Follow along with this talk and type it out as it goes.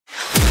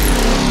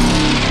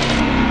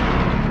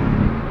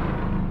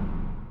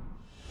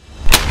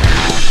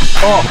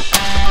Oh!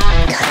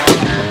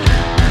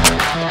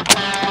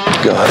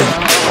 Got him.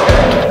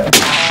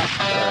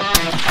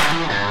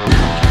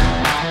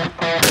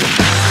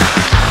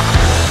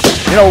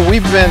 You know,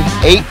 we've been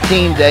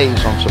 18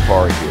 days on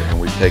safari here, and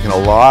we've taken a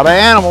lot of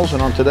animals,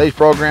 and on today's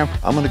program,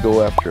 I'm gonna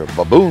go after a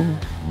baboon,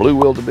 blue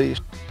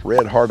wildebeest,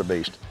 red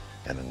hartebeest,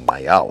 and a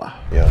Nyala.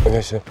 Yeah.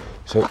 Okay, so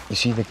you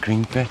see the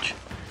green patch?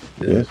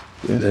 Yes.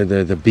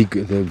 The big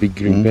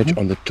green patch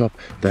on the top.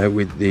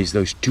 There's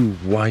those two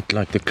white,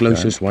 like the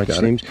closest white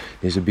stems.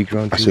 There's a big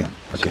round tree.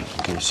 Okay,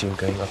 you see him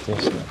going up there?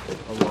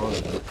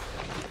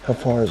 How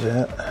far is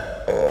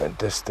that?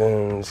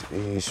 Distance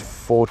is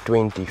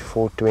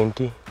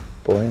 420.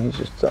 Boy, he's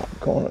just stopped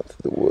going up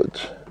through the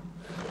woods.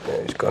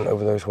 Yeah, he's gone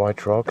over those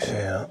white rocks.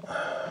 Yeah.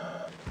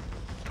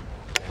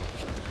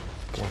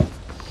 Okay.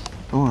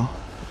 Oh well.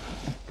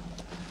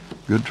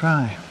 Good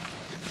try.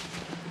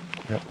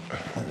 Yep.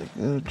 That's a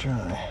good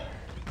try.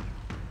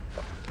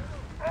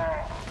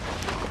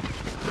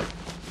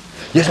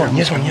 Yes one.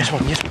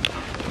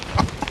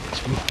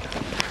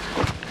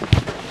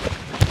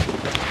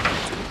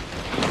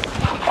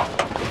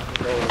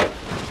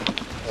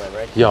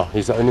 Yeah,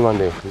 he's the only one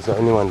there. Oh,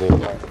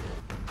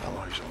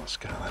 he's on the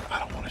skyline. I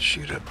don't want to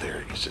shoot up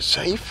there. Is it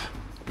safe?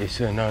 Yes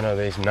sir, no,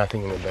 there's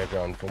nothing in the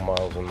background for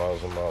miles and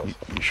miles and miles.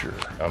 You sure?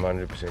 I'm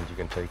 100% you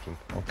can take him.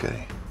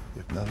 Okay.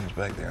 If nothing's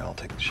back there, I'll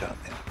take the shot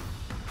then.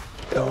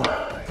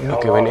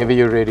 Okay, whenever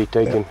you're ready,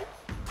 take him.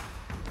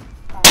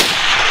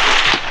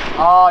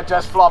 Oh,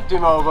 just flopped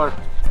him over.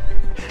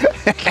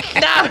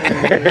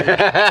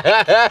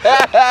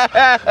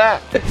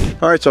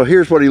 All right, so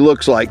here's what he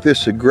looks like.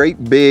 This is a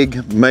great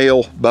big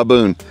male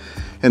baboon.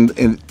 And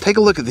take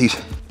a look at these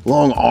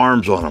long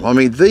arms on him. I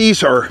mean,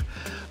 these are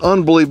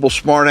unbelievable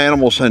smart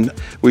animals, and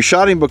we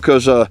shot him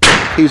because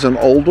he's an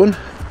old one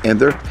and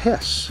they're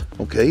pests.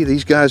 Okay,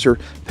 these guys are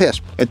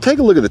pests. And take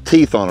a look at the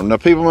teeth on them. Now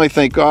people may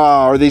think, oh,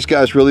 are these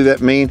guys really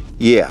that mean?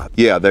 Yeah,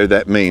 they're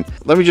that mean.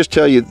 Let me just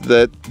tell you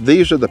that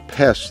these are the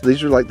pests.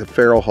 These are like the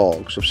feral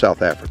hogs of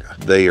South Africa.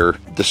 They are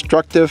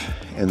destructive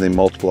and they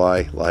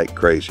multiply like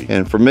crazy.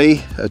 And for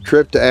me, a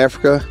trip to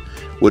Africa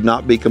would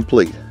not be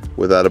complete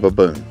without a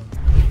baboon.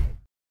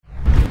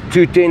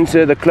 210,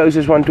 sir, the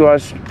closest one to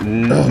us. Oh,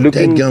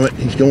 dadgummit,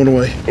 he's going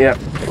away. Yeah.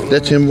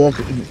 That's him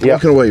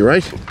walking away,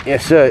 right?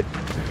 Yes, sir.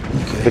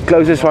 Okay. The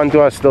closest one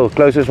to us still,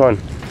 closest one.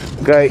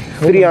 Okay,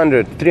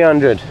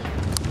 300.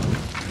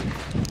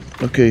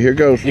 Okay, here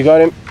goes. You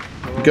got him?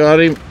 Got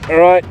him. All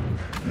right.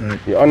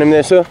 You on him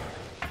there, sir?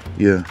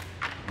 Yeah.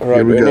 All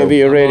right, whenever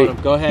you're ready.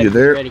 Go ahead. You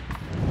there? Ready.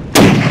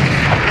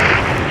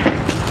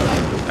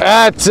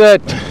 That's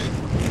it.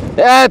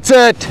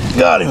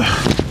 Got him.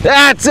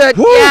 That's it.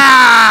 Woo.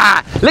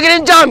 Yeah. Look at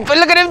him jump.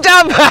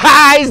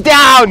 He's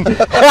down.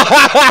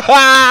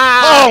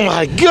 Oh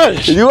my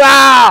goodness.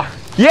 Wow.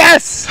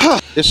 Yes!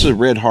 This is a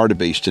red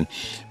hartebeest, and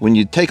when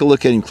you take a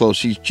look at him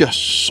close, he's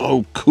just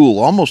so cool,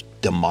 almost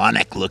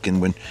demonic looking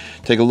when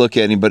take a look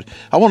at him. But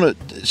I want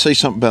to say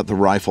something about the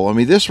rifle. I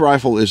mean, this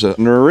rifle is a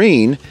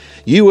Marine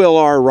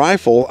ULR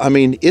rifle. I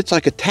mean, it's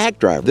like a tack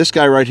driver. This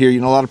guy right here,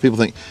 you know, a lot of people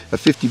think a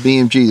 50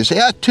 BMG, they say,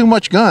 ah, too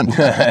much gun.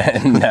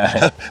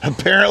 No.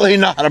 Apparently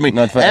not. I mean,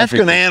 not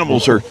African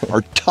animals are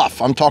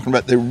tough. I'm talking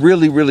about they're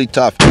really, really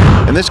tough.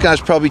 And this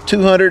guy's probably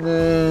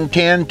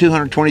 210,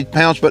 220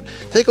 pounds, but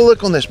take a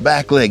look on this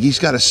back leg. He's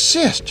got a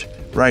cyst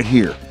right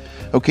here.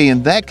 Okay,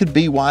 and that could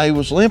be why he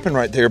was limping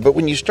right there. But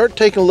when you start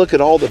taking a look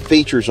at all the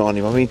features on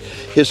him, I mean,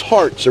 his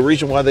heart's the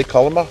reason why they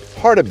call him a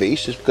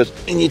hartebeest is because,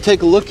 and you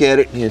take a look at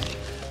it, and his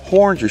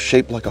horns are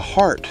shaped like a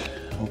heart.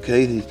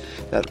 Okay, he's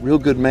got real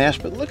good mass,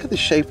 but look at the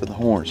shape of the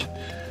horns,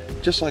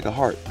 just like a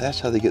heart. That's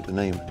how they get the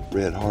name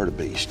Red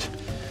Hartebeest.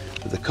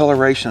 But the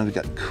coloration, they've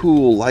got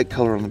cool light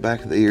color on the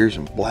back of the ears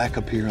and black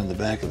up here on the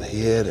back of the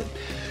head. And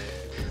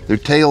their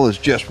tail is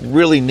just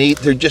really neat.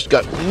 They've just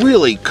got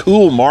really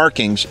cool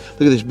markings.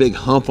 Look at this big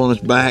hump on his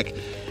back.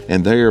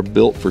 And they are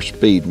built for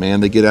speed,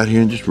 man. They get out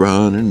here and just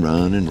run and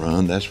run and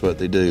run. That's what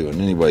they do. And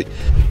anyway.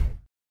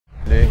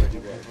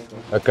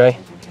 Okay,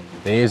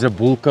 there's a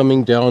bull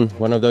coming down,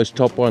 one of those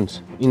top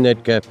ones, in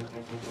that gap.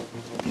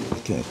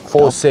 Okay.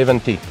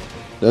 470.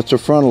 That's a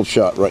frontal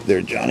shot right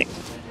there, Johnny.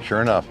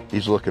 Sure enough,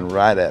 he's looking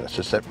right at us.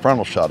 It's that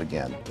frontal shot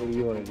again. What do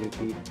you want to do,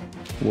 Pete?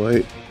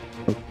 Wait.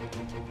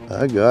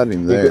 I got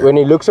him there. When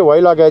he looks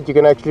away like that, you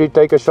can actually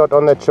take a shot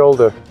on that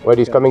shoulder. Wait,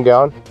 he's coming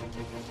down.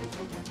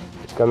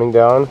 He's coming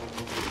down.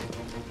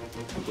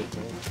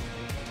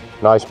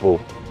 Nice bull.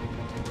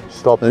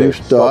 Stop there.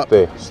 Stop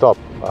there. Stop.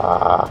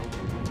 Ah.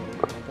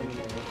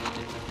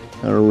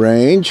 Out of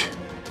range.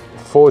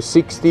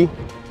 460.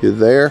 You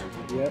there?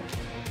 Yep.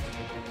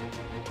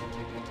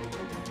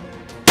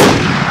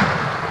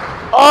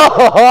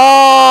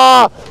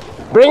 Oh!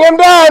 Bring him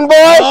down,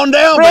 boy! Come on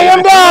down, Bring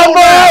him down,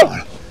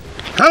 boy!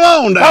 Come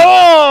on down! Come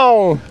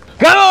on!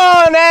 Come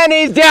on, and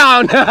he's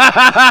down!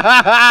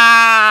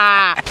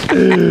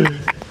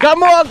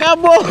 Come on,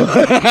 come on!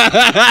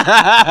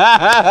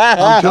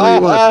 I'll tell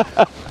you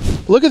what.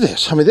 Look at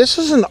this. I mean, this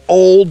is an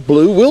old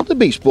blue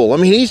wildebeest bull. I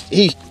mean,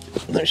 he's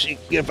let's see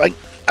if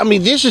I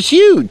mean, this is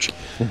huge.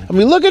 I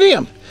mean, look at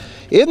him.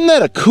 Isn't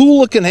that a cool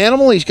looking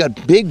animal? He's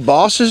got big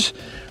bosses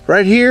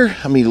right here.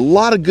 I mean, a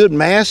lot of good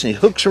mass, and he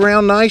hooks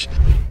around nice.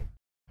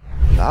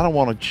 I don't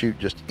want to shoot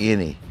just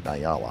any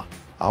Nyala.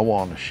 I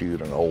want to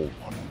shoot an old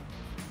one.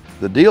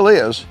 The deal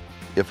is,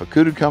 if a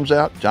Kudu comes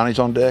out, Johnny's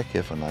on deck.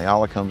 If a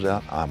Nyala comes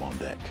out, I'm on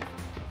deck.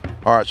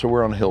 All right, so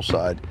we're on the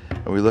hillside,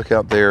 and we look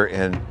out there,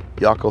 and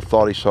Jaco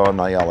thought he saw a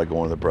Nyala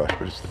go in the brush,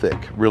 but it's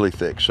thick, really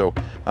thick. So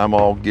I'm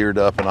all geared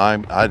up, and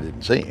I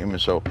didn't see him.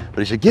 And so, but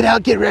he said, get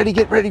out, get ready,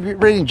 get ready,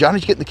 get ready. And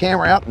Johnny's getting the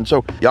camera out, and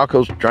so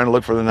Jaco's trying to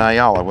look for the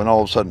Nyala. When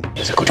all of a sudden,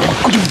 there's a Kudu,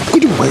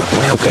 wait,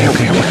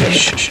 okay.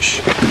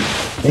 Shh.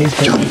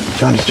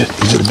 Johnny,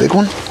 is it a big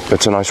one?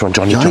 That's a nice one,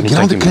 Johnny. Johnny,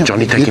 Take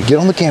him. Get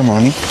on the camera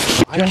on him.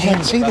 I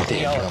can't see the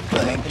thing.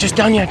 Just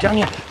down here. Come.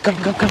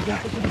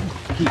 Yeah.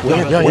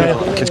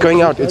 It's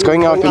going out. Get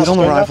on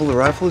the rifle. The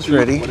rifle is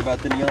ready. What about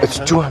the Nyala? It's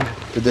 200.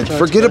 Then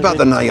forget about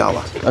the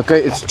Nyala.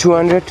 Okay, it's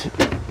 200.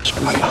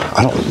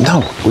 I don't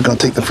know. We're gonna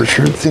take the for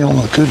sure thing on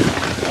the Kudu.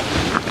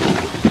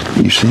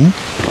 You see him?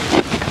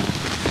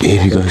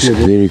 Here he goes.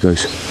 There he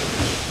goes.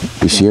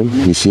 You see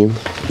him?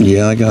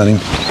 Yeah, I got him.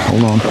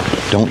 Hold on.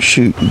 Don't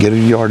shoot. Get a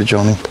yardage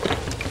on him.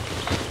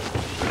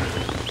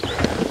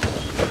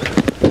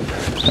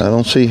 I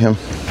don't see him.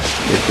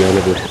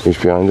 He's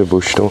behind the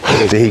bush still.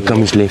 There he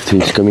comes left.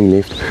 He's coming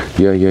left.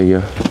 Yeah.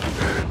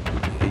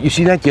 You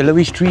see that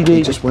yellowish tree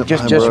there? Just went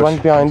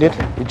behind it.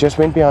 It just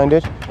went behind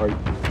it.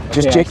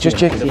 Just check. You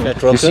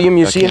see him?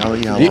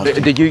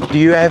 Do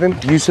you have him?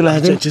 Do you still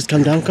have him? Just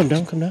come down.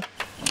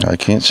 I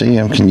can't see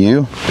him. Can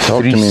you?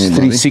 Talk to me,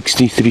 anybody.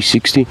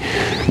 360.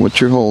 What's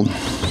your hold?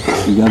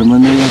 You got him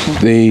in there,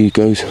 Jaco? There he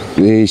goes.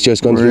 He's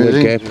just gone through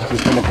that gap.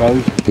 He's gonna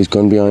go. He's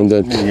gone behind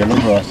that. Yellow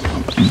grass.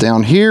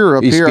 Down here or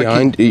up He's here?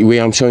 behind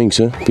where I'm showing,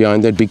 sir.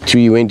 Behind that big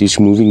tree he went. He's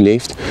moving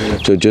left.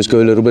 So just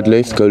go a little bit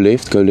left. Go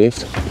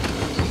left.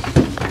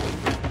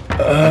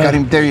 I got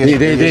him. There he is.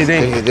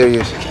 There he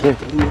is.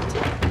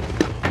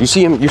 You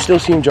see him? You still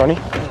see him, Johnny?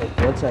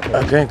 1 second.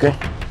 Okay.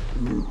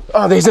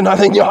 Oh, there's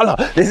another Nyala.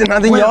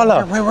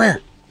 Nyala. Where?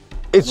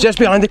 It's just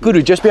behind the Kudu.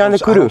 I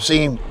don't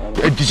see him.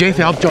 Jeff,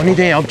 help Johnny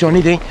there.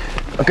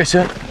 Okay,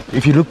 sir.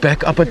 If you look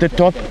back up at the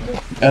top,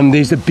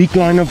 there's a big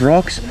line of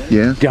rocks.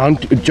 Yeah. Down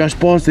just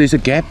past, there's a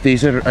gap.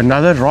 There's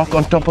another rock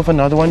on top of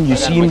another one. You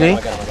see him there?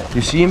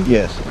 You see him?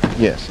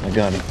 Yes, I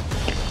got him.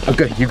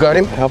 Okay, you got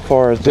him? How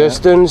far is that?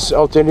 Distance,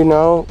 I'll tell you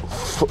now,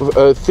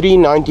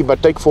 390,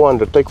 but take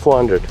 400.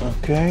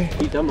 Okay.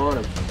 Keep them on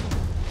him.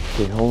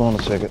 Okay, hold on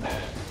a second.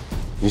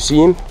 You see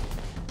him?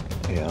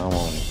 Yeah, I'm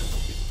on him.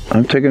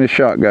 I'm taking a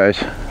shot,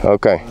 guys.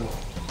 Okay.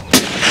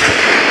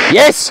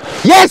 Yes,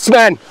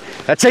 man.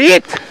 That's a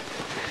hit.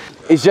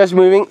 He's just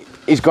moving.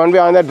 He's gone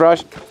behind that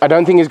brush. I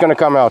don't think he's gonna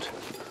come out.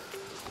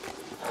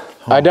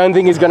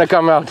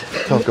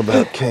 Talk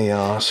about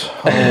chaos.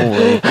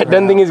 Holy I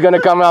don't think he's gonna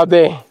come out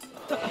there.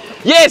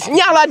 Yes,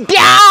 Nyala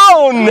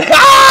down!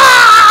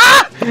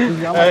 Ah!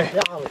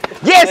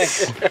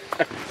 Yes!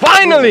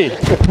 Finally!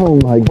 Oh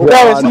my God.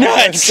 That was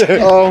nuts!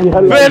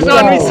 First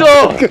one we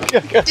saw!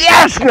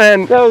 Yes,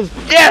 man!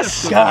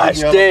 Yes!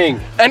 Gosh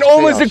dang. And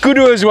almost a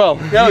Kudu as well.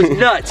 That was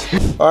nuts.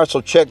 All right, so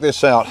check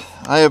this out.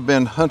 I have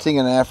been hunting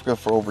in Africa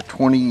for over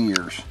 20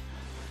 years,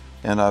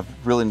 and I've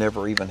really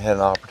never even had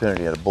an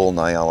opportunity at a bull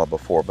Nyala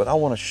before, but I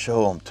want to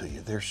show them to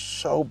you. They're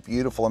so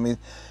beautiful. I mean,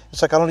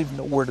 it's like I don't even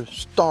know where to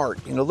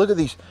start. You know, look at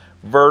these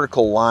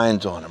vertical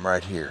lines on them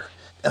right here.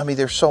 I mean,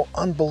 they're so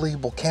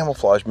unbelievable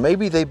camouflage.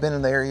 Maybe they've been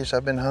in the areas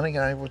I've been hunting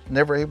and I was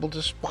never able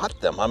to spot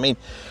them. I mean,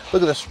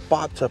 look at the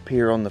spots up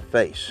here on the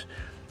face.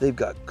 They've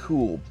got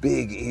cool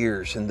big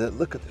ears, and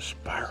look at the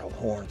spiral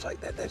horns like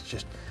that. That's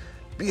just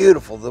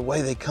beautiful, the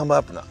way they come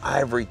up and the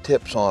ivory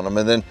tips on them.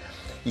 And then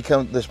you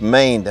come this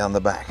mane down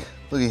the back.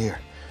 Look at here.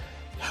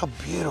 How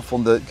beautiful.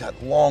 They've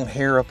got long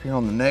hair up here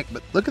on the neck,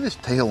 but look at this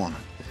tail on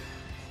them.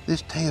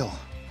 This tail,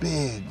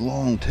 big,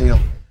 long tail.